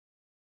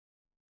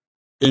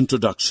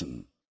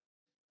Introduction.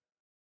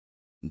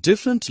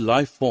 Different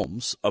life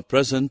forms are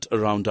present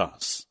around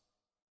us.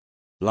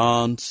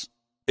 Plants,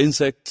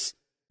 insects,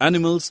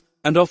 animals,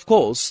 and of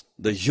course,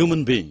 the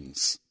human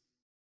beings.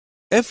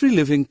 Every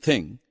living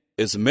thing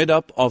is made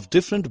up of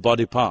different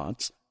body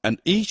parts,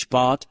 and each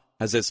part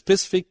has a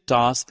specific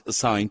task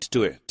assigned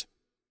to it.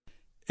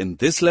 In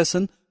this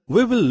lesson,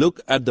 we will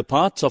look at the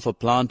parts of a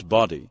plant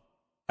body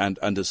and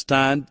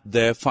understand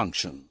their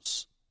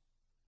functions.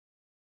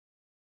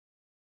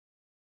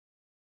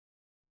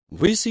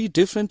 We see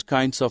different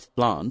kinds of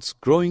plants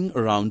growing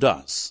around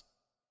us.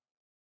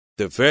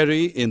 They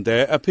vary in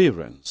their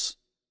appearance.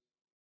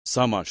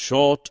 Some are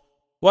short,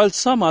 while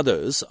some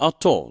others are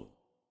tall.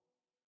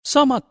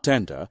 Some are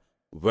tender,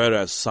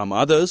 whereas some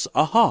others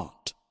are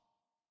hard.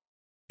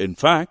 In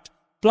fact,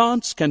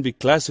 plants can be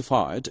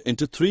classified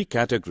into three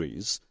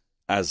categories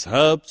as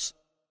herbs,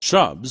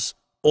 shrubs,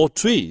 or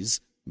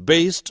trees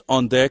based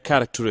on their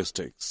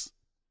characteristics.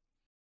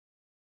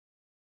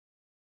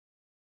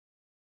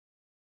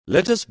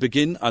 Let us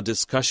begin our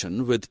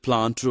discussion with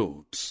plant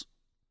roots.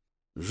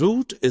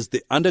 Root is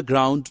the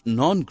underground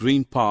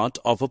non-green part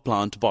of a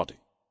plant body.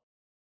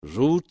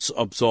 Roots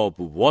absorb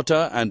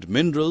water and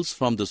minerals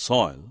from the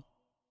soil,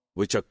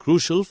 which are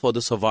crucial for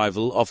the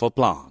survival of a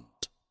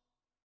plant.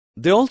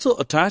 They also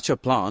attach a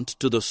plant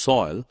to the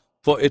soil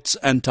for its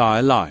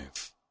entire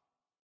life.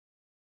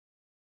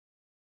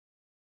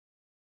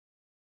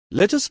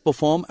 Let us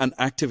perform an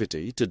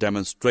activity to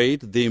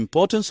demonstrate the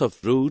importance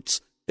of roots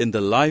in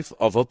the life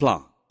of a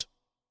plant.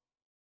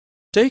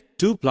 Take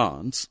two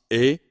plants,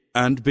 A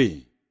and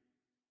B.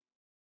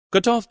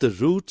 Cut off the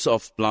roots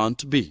of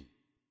plant B.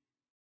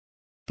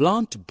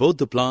 Plant both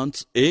the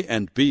plants A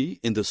and B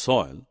in the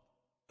soil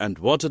and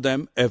water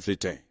them every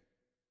day.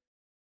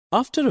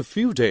 After a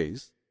few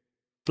days,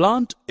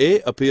 plant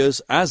A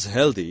appears as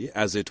healthy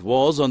as it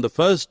was on the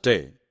first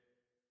day,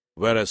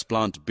 whereas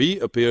plant B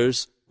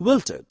appears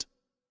wilted.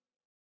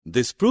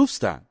 This proves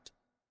that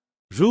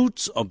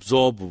roots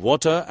absorb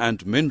water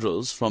and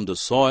minerals from the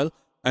soil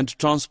and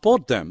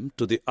transport them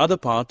to the other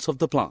parts of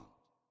the plant.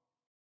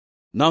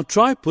 Now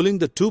try pulling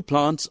the two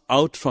plants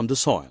out from the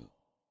soil.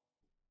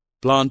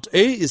 Plant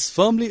A is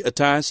firmly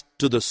attached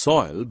to the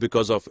soil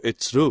because of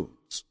its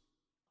roots,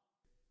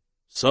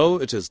 so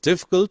it is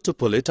difficult to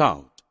pull it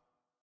out.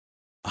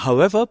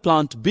 However,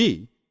 plant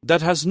B,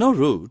 that has no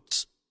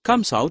roots,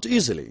 comes out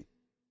easily.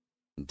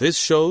 This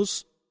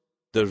shows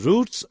the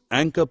roots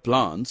anchor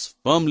plants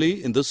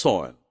firmly in the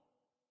soil.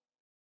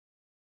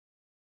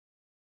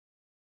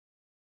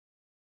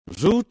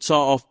 Roots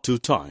are of two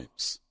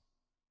types: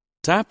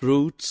 tap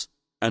roots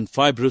and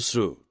fibrous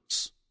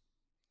roots.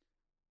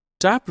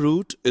 Tap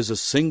root is a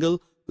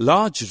single,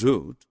 large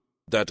root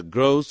that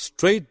grows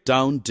straight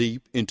down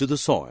deep into the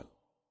soil.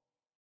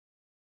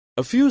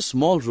 A few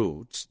small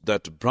roots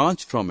that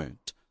branch from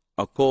it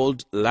are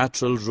called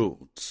lateral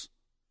roots.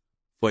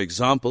 For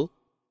example,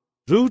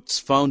 roots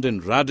found in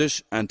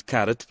radish and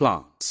carrot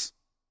plants.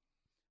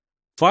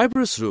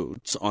 Fibrous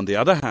roots, on the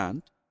other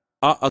hand,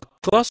 are a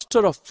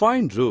cluster of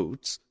fine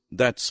roots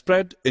that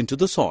spread into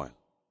the soil.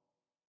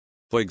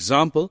 For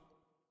example,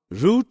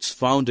 roots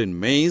found in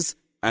maize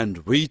and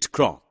wheat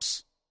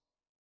crops.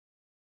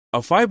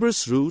 A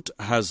fibrous root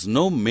has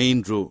no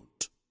main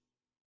root.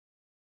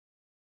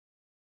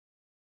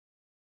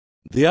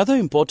 The other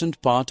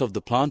important part of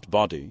the plant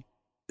body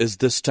is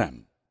the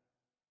stem.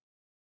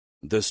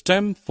 The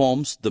stem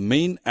forms the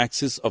main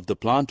axis of the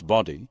plant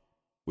body,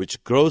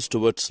 which grows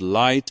towards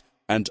light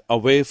and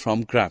away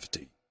from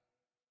gravity.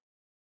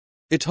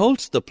 It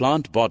holds the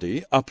plant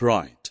body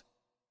upright.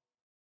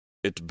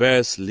 It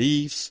bears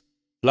leaves,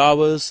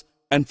 flowers,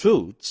 and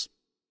fruits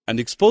and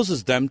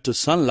exposes them to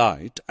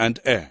sunlight and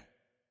air.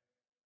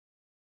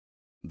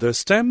 The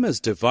stem is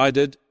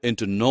divided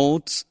into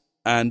nodes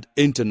and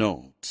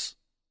internodes.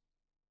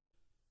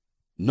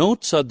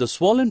 Nodes are the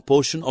swollen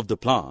portion of the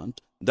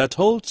plant that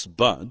holds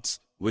buds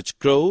which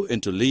grow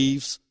into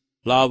leaves,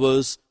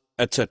 flowers,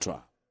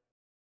 etc.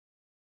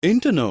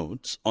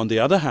 Internodes, on the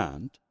other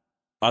hand,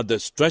 are the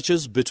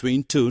stretches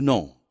between two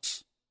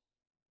nodes.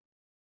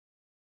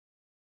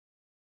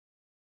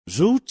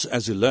 Roots,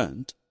 as you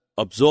learned,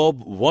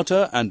 absorb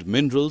water and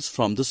minerals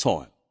from the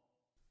soil.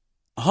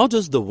 How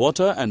does the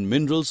water and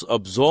minerals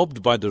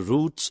absorbed by the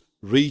roots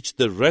reach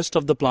the rest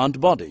of the plant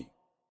body?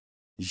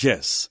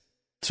 Yes,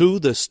 through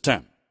the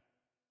stem.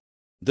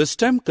 The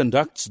stem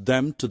conducts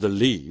them to the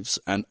leaves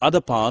and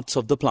other parts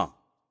of the plant.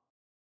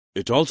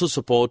 It also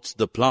supports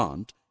the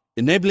plant,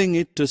 enabling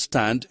it to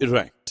stand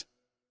erect.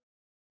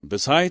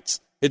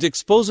 Besides, it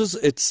exposes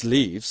its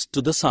leaves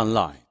to the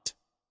sunlight.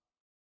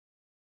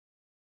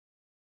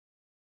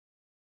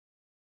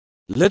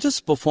 Let us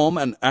perform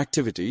an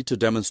activity to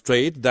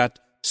demonstrate that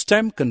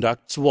stem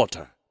conducts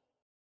water.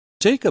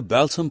 Take a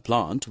balsam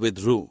plant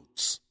with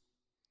roots.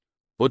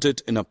 Put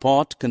it in a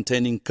pot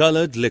containing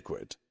colored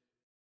liquid.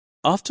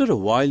 After a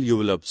while you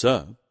will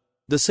observe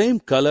the same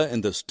color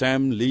in the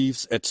stem,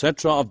 leaves,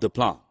 etc. of the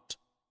plant.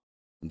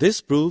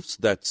 This proves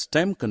that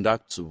stem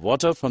conducts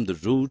water from the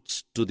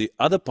roots to the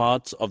other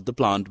parts of the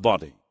plant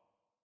body.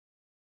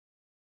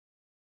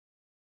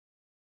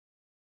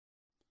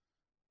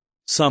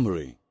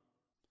 Summary.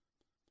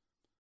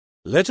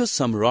 Let us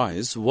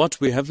summarize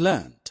what we have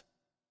learned.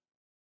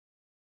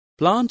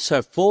 Plants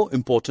have four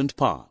important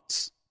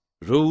parts: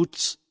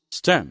 roots,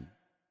 stem,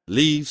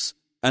 leaves,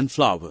 and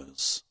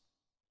flowers.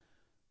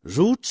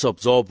 Roots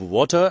absorb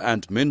water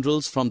and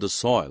minerals from the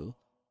soil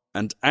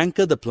and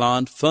anchor the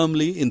plant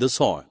firmly in the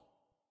soil.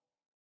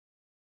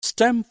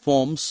 Stem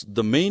forms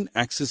the main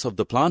axis of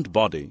the plant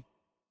body,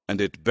 and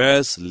it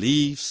bears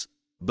leaves,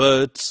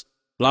 buds,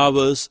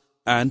 flowers,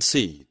 and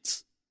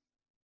seeds.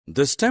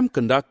 The stem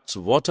conducts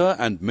water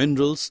and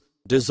minerals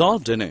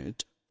dissolved in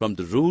it from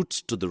the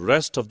roots to the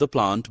rest of the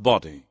plant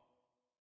body.